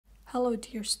Hello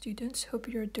dear students, hope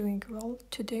you're doing well.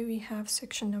 Today we have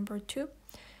section number 2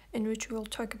 in which we'll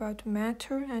talk about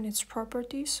matter and its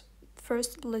properties.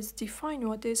 First, let's define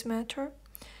what is matter.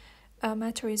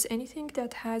 Matter is anything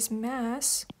that has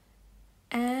mass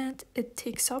and it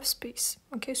takes up space.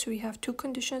 Okay, so we have two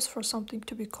conditions for something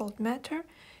to be called matter.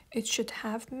 It should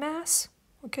have mass,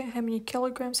 okay, how many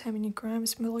kilograms, how many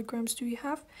grams, milligrams do we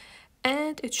have,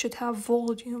 and it should have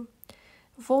volume.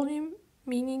 Volume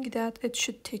meaning that it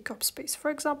should take up space. For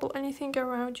example, anything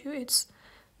around you, it's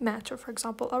matter. For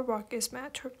example, a rock is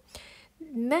matter.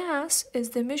 Mass is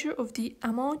the measure of the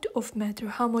amount of matter,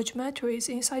 how much matter is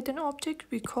inside an object.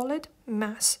 We call it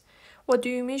mass. What do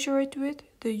you measure it with?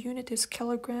 The unit is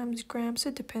kilograms, grams.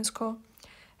 It depends on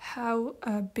how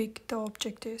big the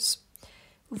object is.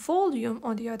 Volume,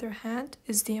 on the other hand,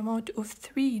 is the amount of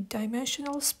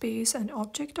three-dimensional space an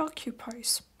object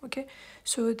occupies. Okay,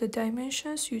 so the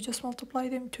dimensions, you just multiply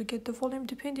them to get the volume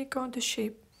depending on the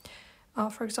shape.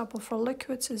 For example, for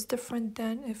liquids is different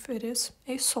than if it is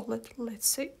a solid, let's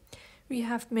say. We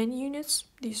have many units.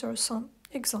 These are some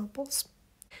examples.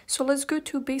 So let's go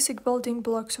to basic building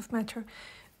blocks of matter.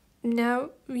 Now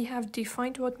we have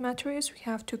defined what matter is. We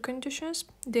have two conditions.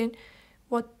 Then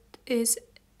what is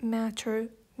matter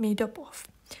made up of?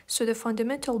 So the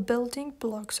fundamental building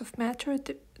blocks of matter,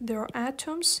 there are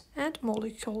atoms and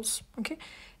molecules. Okay,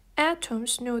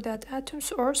 atoms, know that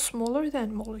atoms are smaller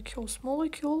than molecules.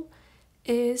 Molecule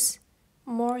is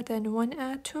more than one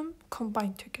atom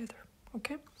combined together.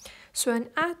 Okay, so an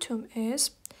atom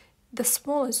is the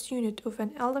smallest unit of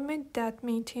an element that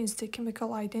maintains the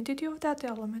chemical identity of that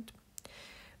element.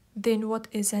 Then what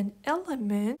is an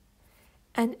element?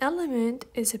 An element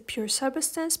is a pure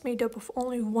substance made up of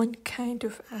only one kind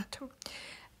of atom.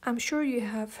 I'm sure you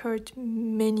have heard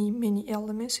many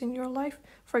elements in your life.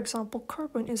 For example,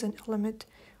 carbon is an element,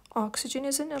 oxygen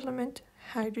is an element,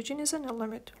 hydrogen is an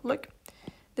element. Look,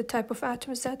 the type of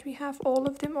atoms that we have, all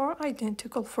of them are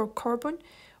identical. For carbon,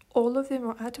 all of them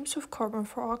are atoms of carbon.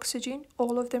 For oxygen,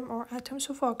 all of them are atoms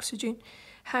of oxygen,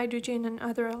 hydrogen and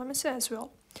other elements as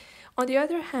well. On the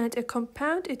other hand, a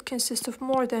compound, it consists of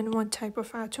more than one type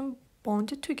of atom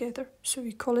bonded together. So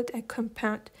we call it a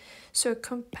compound. So a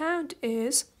compound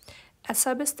is a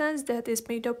substance that is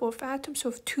made up of atoms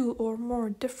of two or more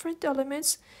different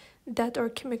elements that are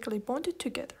chemically bonded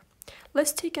together.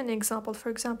 Let's take an example. For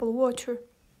example, water,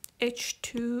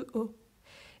 H2O.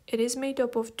 It is made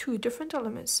up of two different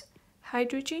elements,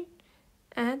 hydrogen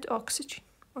and oxygen.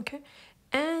 Okay,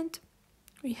 and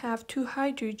we have two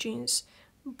hydrogens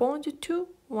bonded to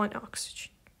one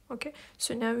oxygen. Okay,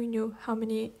 so now we know how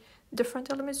many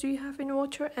different elements we have in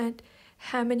water and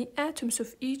how many atoms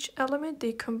of each element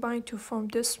they combine to form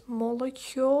this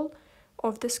molecule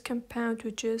of this compound,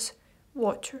 which is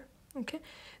water. Okay,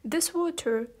 this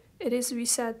water, it is, we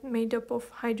said, made up of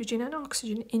hydrogen and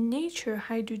oxygen. In nature,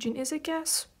 hydrogen is a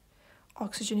gas,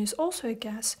 oxygen is also a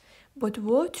gas, but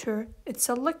water, it's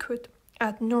a liquid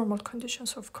at normal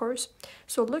conditions, of course.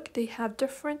 So look, they have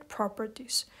different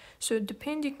properties. So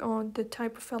depending on the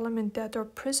type of element that are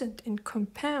present in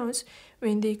compounds,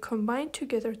 when they combine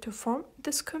together to form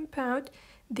this compound,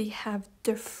 they have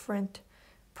different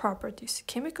properties,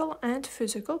 chemical and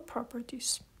physical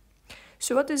properties.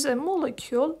 So what is a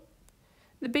molecule?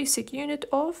 The basic unit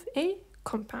of a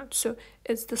compound. So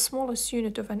it's the smallest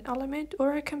unit of an element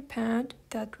or a compound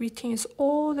that retains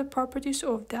all the properties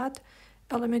of that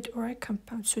element or a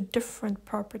compound, so different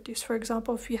properties. For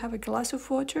example, if you have a glass of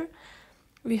water,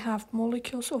 we have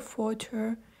molecules of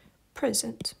water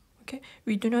present. Okay,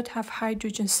 we do not have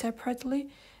hydrogen separately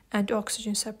and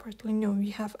oxygen separately. No,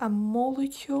 we have a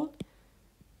molecule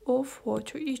of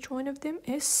water. Each one of them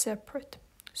is separate.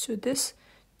 So this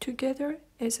together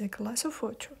is a glass of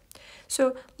water.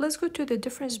 So let's go to the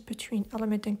difference between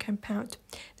element and compound.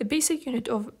 The basic unit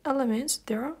of elements,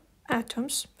 there are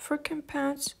atoms. For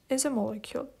compounds is a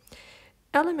molecule.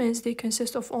 Elements, they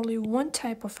consist of only one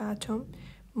type of atom.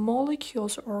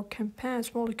 Molecules or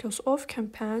compounds, molecules of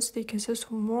compounds, they consist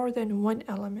of more than one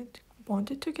element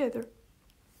bonded together.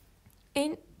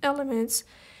 In elements,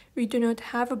 we do not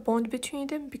have a bond between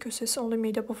them because it's only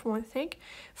made up of one thing.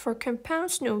 For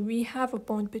compounds, no, we have a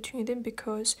bond between them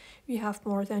because we have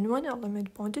more than one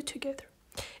element bonded together.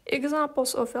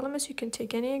 Examples of elements, you can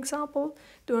take any example,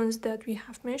 the ones that we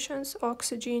have mentioned,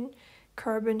 oxygen,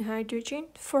 carbon, hydrogen.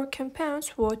 For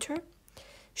compounds, water,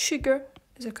 sugar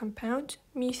is a compound,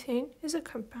 methane is a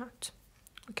compound.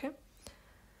 Okay,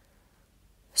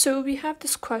 so we have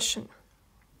this question: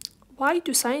 why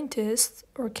do scientists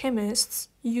or chemists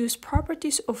use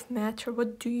properties of matter?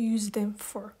 What do you use them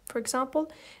for? For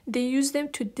example, they use them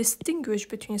to distinguish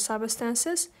between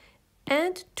substances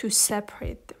and to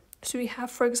separate them. So we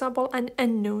have, for example, an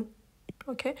unknown.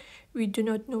 Okay, we do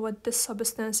not know what this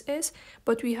substance is,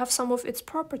 but we have some of its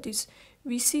properties.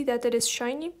 We see that it is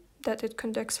shiny, that it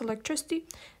conducts electricity,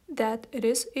 that it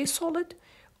is a solid.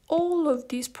 All of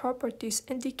these properties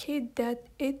indicate that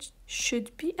it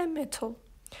should be a metal.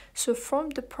 So from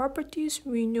the properties,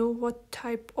 we know what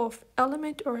type of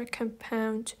element or a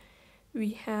compound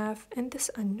we have in this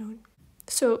unknown.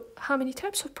 So how many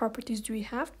types of properties do we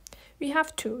have? We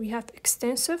have two. We have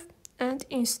extensive and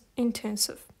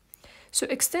intensive. So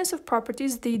extensive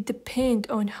properties, they depend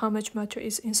on how much matter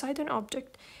is inside an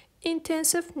object.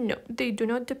 Intensive, no, they do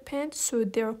not depend, so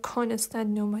they're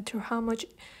constant no matter how much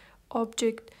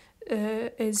object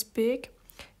is big.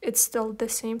 It's still the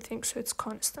same thing, so it's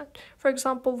constant. For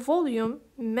example, volume,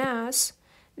 mass,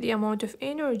 the amount of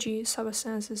energy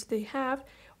substances they have,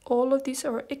 all of these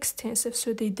are extensive,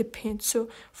 so they depend. So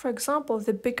for example,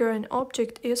 the bigger an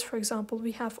object is, for example,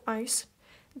 we have ice,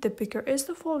 the bigger is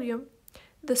the volume.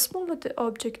 The smaller the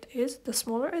object is, the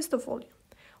smaller is the volume.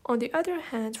 On the other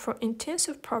hand, for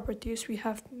intensive properties, we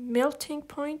have melting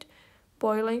point,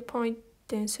 boiling point,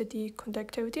 density,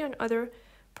 conductivity, and other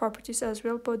properties as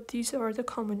well, but these are the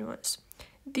common ones.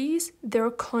 These, they're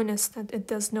constant. It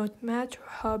does not matter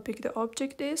how big the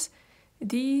object is.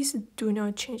 These do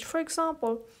not change. For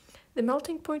example, the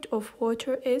melting point of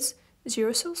water is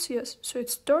 0 Celsius, so it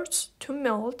starts to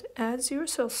melt at 0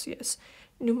 Celsius,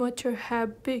 no matter how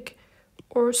big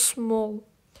or small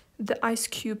the ice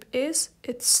cube is,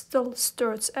 it still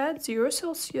starts at 0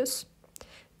 Celsius.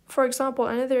 For example,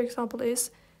 another example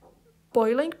is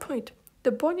boiling point.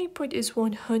 The boiling point is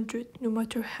 100, no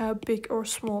matter how big or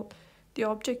small the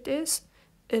object is,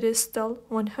 it is still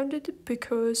 100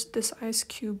 because this ice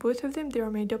cube, both of them, they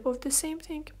are made up of the same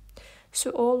thing.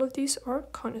 So all of these are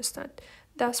constant.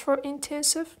 That's for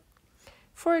intensive.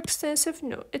 For extensive,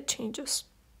 no, it changes.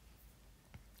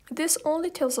 This only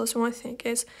tells us one thing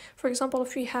is, for example,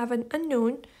 if we have an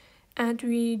unknown and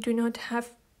we do not have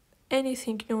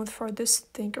anything known for this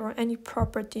thing or any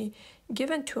property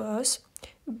given to us,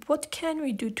 what can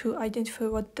we do to identify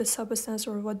what the substance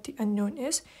or what the unknown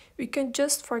is? We can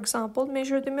just, for example,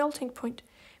 measure the melting point,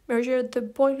 measure the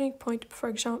boiling point, for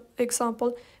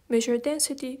example, measure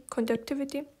density,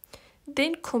 conductivity,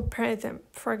 then compare them.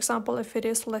 For example, if it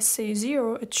is, let's say,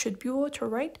 0, it should be water,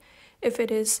 right? If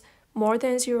it is more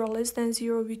than 0, less than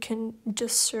 0, we can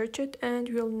just search it and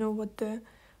we'll know what the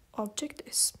object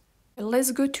is.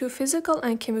 Let's go to physical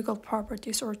and chemical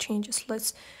properties or changes.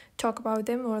 Let's talk about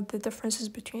them or the differences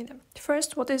between them.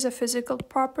 First, what is a physical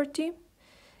property?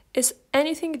 Is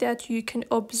anything that you can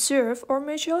observe or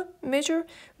measure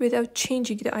without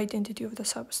changing the identity of the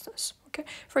substance. Okay,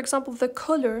 for example, the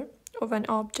color of an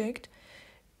object,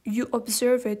 you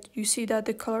observe it, you see that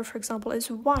the color, for example, is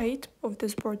white, of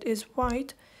this board is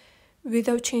white,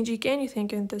 without changing anything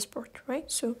in this board,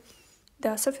 right? So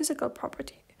that's a physical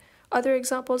property. Other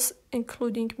examples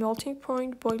including melting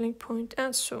point, boiling point,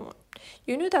 and so on.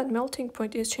 You know that melting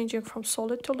point is changing from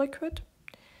solid to liquid,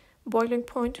 boiling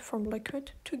point from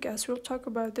liquid to gas. We'll talk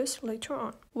about this later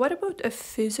on. What about a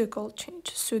physical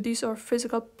change? So these are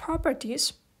physical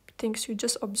properties, things you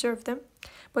just observe them,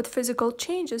 but physical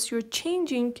changes, you're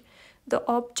changing the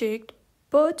object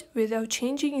but without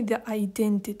changing the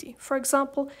identity. For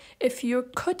example, if you're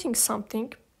cutting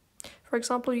something, for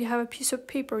example, you have a piece of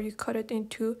paper, you cut it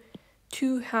into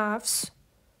 2 halves,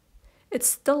 it's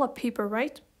still a paper,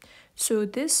 right? So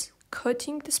this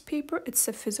cutting this paper, it's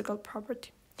a physical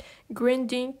property.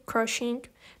 Grinding, crushing,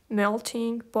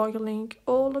 melting, boiling,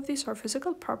 all of these are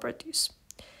physical properties.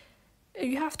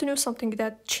 You have to know something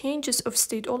that changes of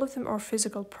state, all of them are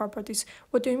physical properties.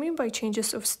 What do you mean by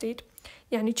changes of state?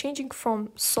 Yani changing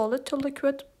from solid to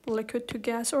liquid, liquid to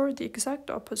gas, or the exact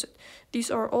opposite.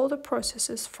 These are all the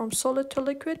processes from solid to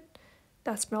liquid,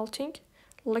 that's melting,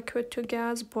 liquid to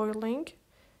gas, boiling,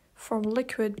 from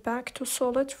liquid back to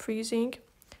solid, freezing,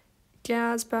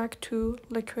 gas back to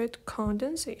liquid,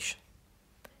 condensation.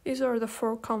 These are the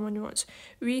 4 common ones.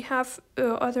 We have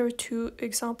other 2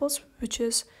 examples, which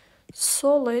is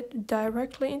solid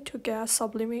directly into gas,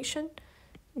 sublimation,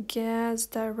 gas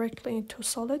directly into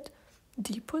solid,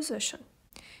 deposition.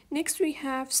 Next, we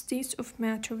have states of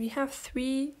matter. We have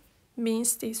 3 main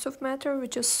states of matter,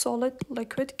 which is solid,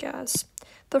 liquid, gas.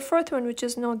 The 4th one, which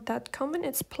is not that common,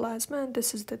 it's plasma, and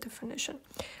this is the definition.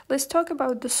 Let's talk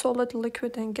about the solid,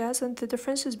 liquid, and gas and the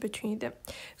differences between them.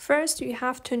 First, you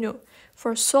have to know,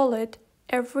 for solid,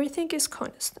 everything is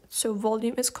constant. So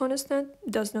volume is constant,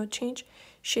 does not change.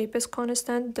 Shape is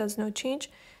constant, does not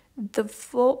change.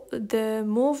 The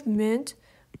movement,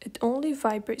 it only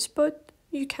vibrates, but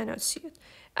you cannot see it.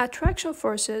 Attraction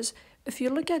forces, If you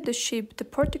look at the shape, the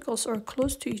particles are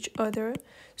close to each other,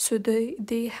 so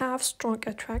they have strong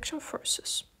attraction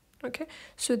forces. Okay,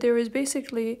 so there is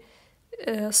basically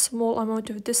a small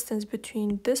amount of distance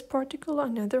between this particle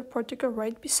and another particle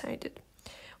right beside it.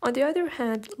 On the other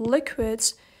hand,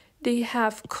 liquids, they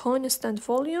have constant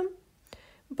volume,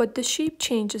 but the shape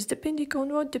changes depending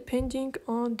on what? Depending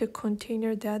on the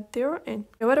container that they're in.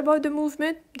 Now, what about the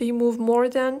movement? They move more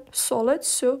than solids,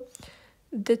 so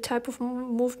the type of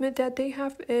movement that they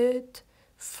have, it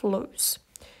flows.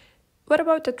 What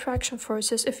about attraction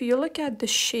forces? If you look at the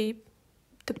shape,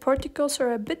 the particles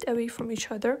are a bit away from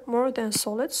each other, more than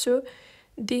solids, so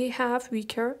they have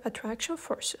weaker attraction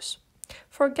forces.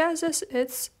 For gases,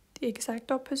 it's the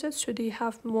exact opposite, so they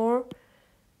have more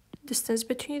distance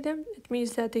between them. It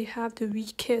means that they have the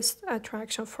weakest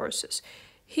attraction forces.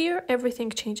 Here, everything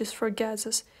changes for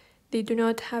gases. They do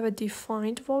not have a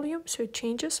defined volume, so it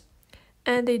changes,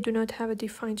 and they do not have a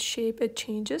defined shape, it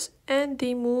changes, and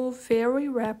they move very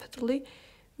rapidly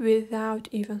without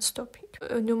even stopping.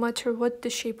 No matter what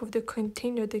the shape of the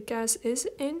container the gas is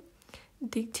in,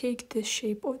 they take the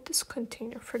shape of this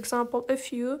container. For example,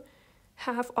 if you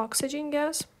have oxygen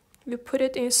gas, you put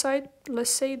it inside,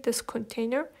 let's say, this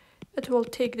container, it will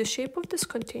take the shape of this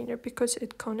container because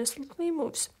it constantly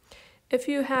moves. If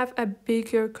you have a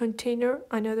bigger container,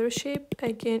 another shape,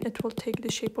 again, it will take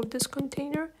the shape of this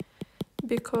container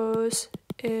because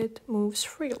it moves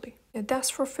freely. And that's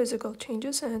for physical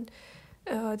changes and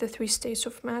the three states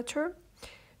of matter.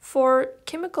 For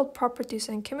chemical properties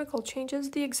and chemical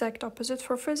changes, the exact opposite.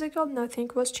 For physical,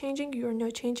 nothing was changing, you're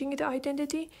not changing the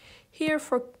identity. Here,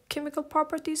 for chemical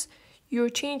properties, you're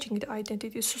changing the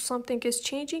identity, so something is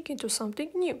changing into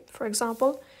something new. For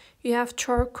example, you have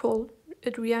charcoal,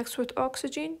 it reacts with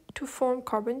oxygen to form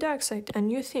carbon dioxide, a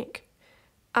new thing.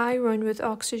 Iron with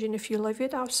oxygen, if you leave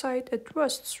it outside, it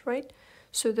rusts, right?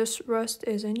 So this rust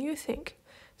is a new thing.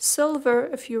 Silver,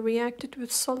 if you react it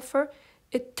with sulfur,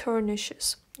 it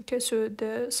tarnishes. Okay, so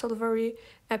the silvery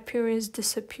appearance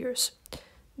disappears.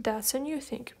 That's a new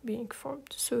thing being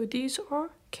formed. So these are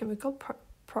chemical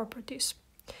properties.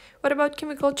 What about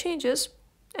chemical changes?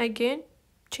 Again,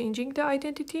 changing the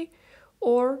identity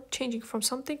or changing from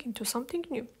something into something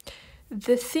new.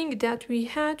 The thing that we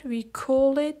had, we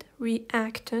call it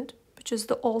reactant, which is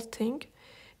the old thing.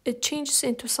 It changes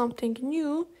into something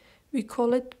new, we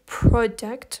call it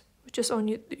product, which is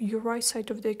on your right side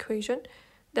of the equation.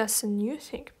 That's a new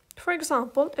thing. For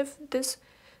example, if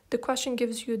the question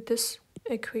gives you this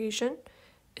equation,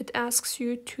 it asks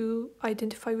you to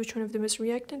identify which one of them is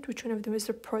reactant, which one of them is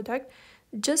the product.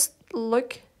 Just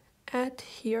look at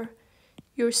here.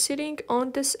 You're sitting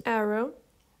on this arrow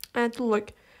and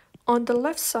look. On the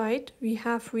left side, we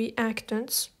have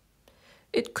reactants.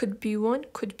 It could be one,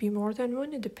 could be more than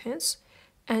one, it depends.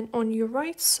 And on your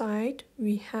right side,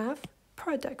 we have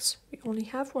products. We only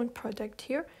have one product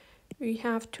here. We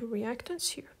have two reactants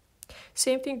here.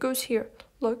 Same thing goes here.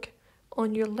 Look,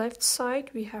 on your left side,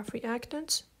 we have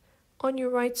reactants. On your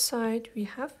right side, we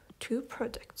have two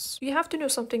products. You have to know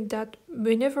something, that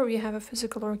whenever we have a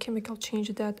physical or chemical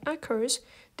change that occurs,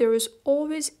 there is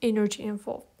always energy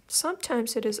involved.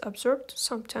 Sometimes it is absorbed,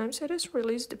 sometimes it is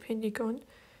released, depending on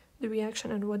the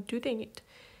reaction and what do they need.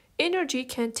 Energy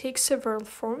can take several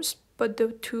forms, but the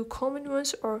two common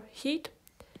ones are heat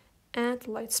and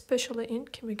light, especially in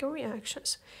chemical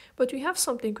reactions. But we have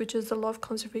something which is the law of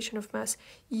conservation of mass.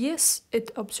 Yes,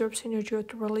 it absorbs energy or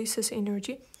it releases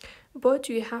energy, but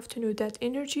you have to know that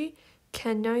energy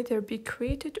can neither be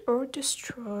created or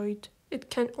destroyed. It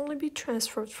can only be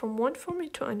transferred from one form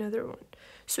into another one.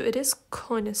 So it is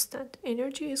constant.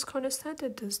 Energy is constant,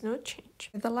 it does not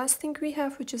change. The last thing we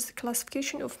have, which is the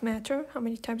classification of matter. How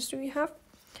many types do we have?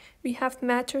 We have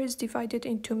matter is divided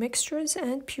into mixtures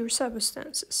and pure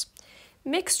substances.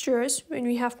 Mixtures, when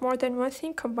we have more than one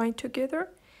thing combined together.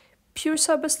 Pure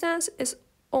substance is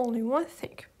only one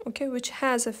thing, okay, which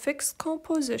has a fixed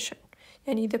composition.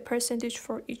 And the percentage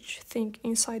for each thing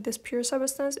inside this pure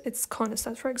substance, it's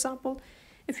constant. For example,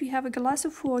 if we have a glass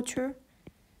of water,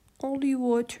 only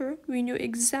water, we know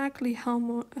exactly how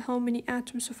many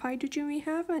atoms of hydrogen we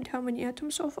have and how many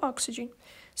atoms of oxygen.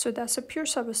 So that's a pure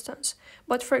substance.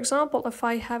 But for example, if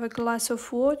I have a glass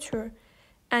of water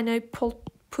and I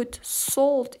put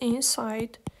salt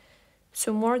inside,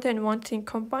 so more than one thing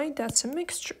combined, that's a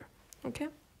mixture, okay?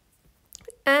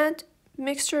 And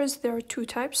mixtures, there are two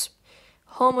types.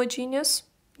 Homogeneous,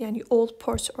 yani all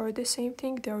parts are the same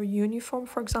thing, they are uniform.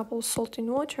 For example, salt in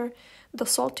water, the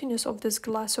saltiness of this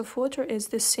glass of water is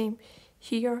the same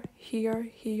here, here,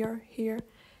 here, here,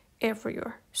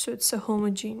 everywhere. So it's a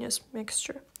homogeneous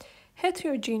mixture.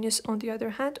 Heterogeneous, on the other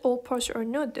hand, all parts are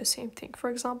not the same thing. For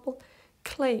example,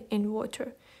 clay in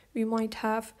water. We might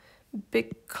have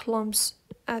big clumps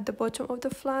at the bottom of the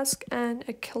flask and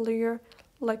a clear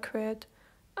liquid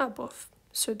above.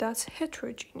 So that's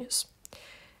heterogeneous.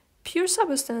 Pure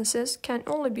substances can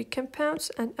only be compounds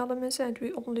and elements, and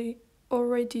we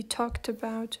already talked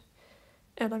about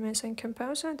elements and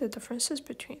compounds and the differences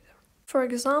between them. For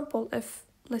example, if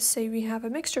let's say we have a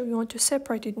mixture, we want to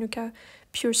separate it into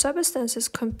pure substances,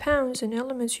 compounds, and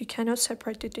elements. You cannot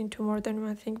separate it into more than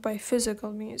one thing by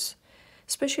physical means,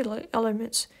 especially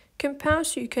elements.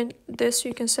 Compounds, you can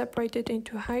separate it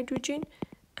into hydrogen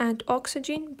and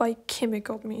oxygen by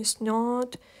chemical means,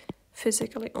 not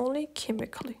physically, only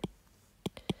chemically.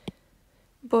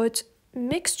 But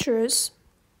mixtures,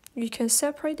 you can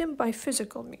separate them by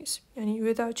physical means, and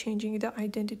without changing the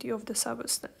identity of the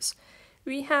substance.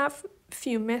 We have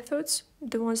few methods,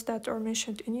 the ones that are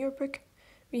mentioned in your book.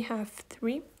 We have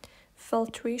 3.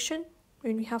 Filtration,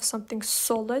 when we have something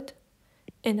solid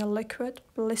in a liquid.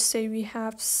 Let's say we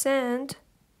have sand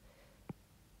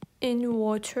in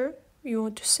water. We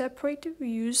want to separate it, we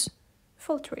use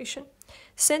filtration.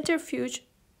 Centrifuge,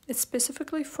 it's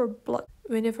specifically for blood.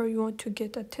 Whenever you want to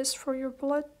get a test for your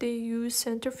blood, they use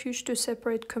centrifuge to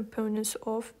separate components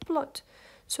of blood.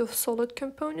 So solid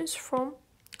components from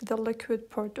the liquid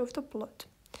part of the blood.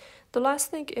 The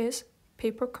last thing is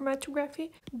paper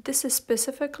chromatography. This is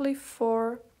specifically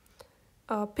for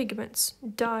pigments,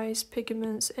 dyes,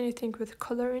 pigments, anything with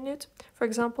color in it. For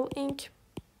example, ink,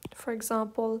 for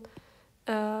example,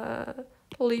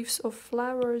 leaves of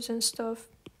flowers and stuff.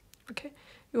 Okay,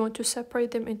 you want to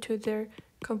separate them into their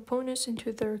components,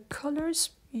 into their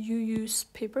colors. You use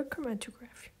paper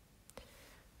chromatography.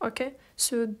 Okay,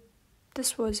 so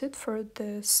this was it for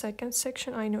the second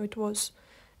section. I know it was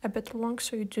a bit long,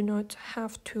 so you do not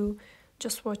have to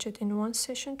just watch it in one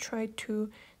session. Try to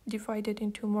divide it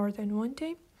into more than one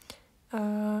day.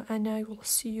 And I will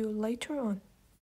see you later on.